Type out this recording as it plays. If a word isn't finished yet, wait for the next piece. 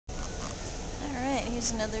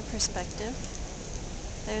Here's another perspective.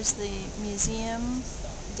 There's the Museum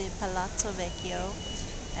de Palazzo Vecchio,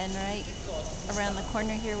 and right around the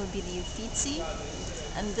corner here would be the Uffizi,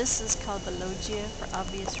 and this is called the Loggia for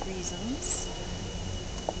obvious reasons.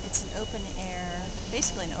 It's an open air,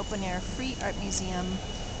 basically an open air free art museum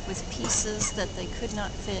with pieces that they could not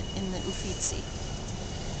fit in the Uffizi.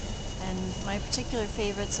 And my particular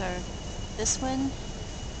favorites are this one.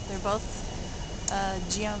 They're both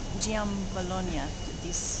Giambologna,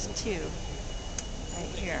 these two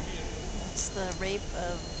right here. It's the rape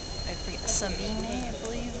of, I forget, Sabine, I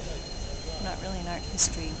believe. I'm not really an art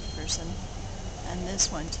history person. And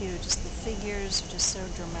this one too, just the figures are just so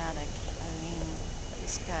dramatic. I mean,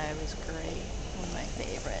 this guy was great, one of my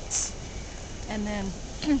favorites. And then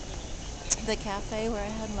the cafe where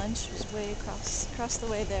I had lunch was way across the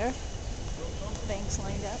way there. Banks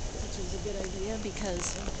lined up, which is a good idea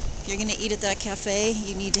because if you're going to eat at that cafe,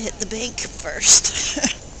 you need to hit the bank first.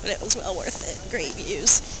 But it was well worth it. Great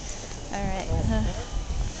views. All right,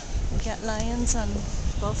 we got lions on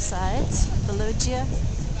both sides, the loggia,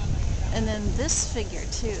 and then this figure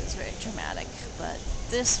too is very dramatic. But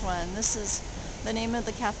this one, this is the name of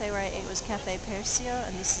the cafe where I ate was Cafe Persio,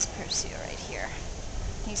 and this is Persio right here.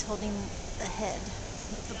 He's holding the head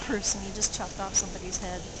of the person. He just chopped off somebody's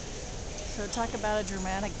head. So talk about a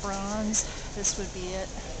dramatic bronze, this would be it.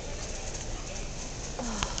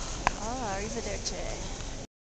 Oh, arrivederci.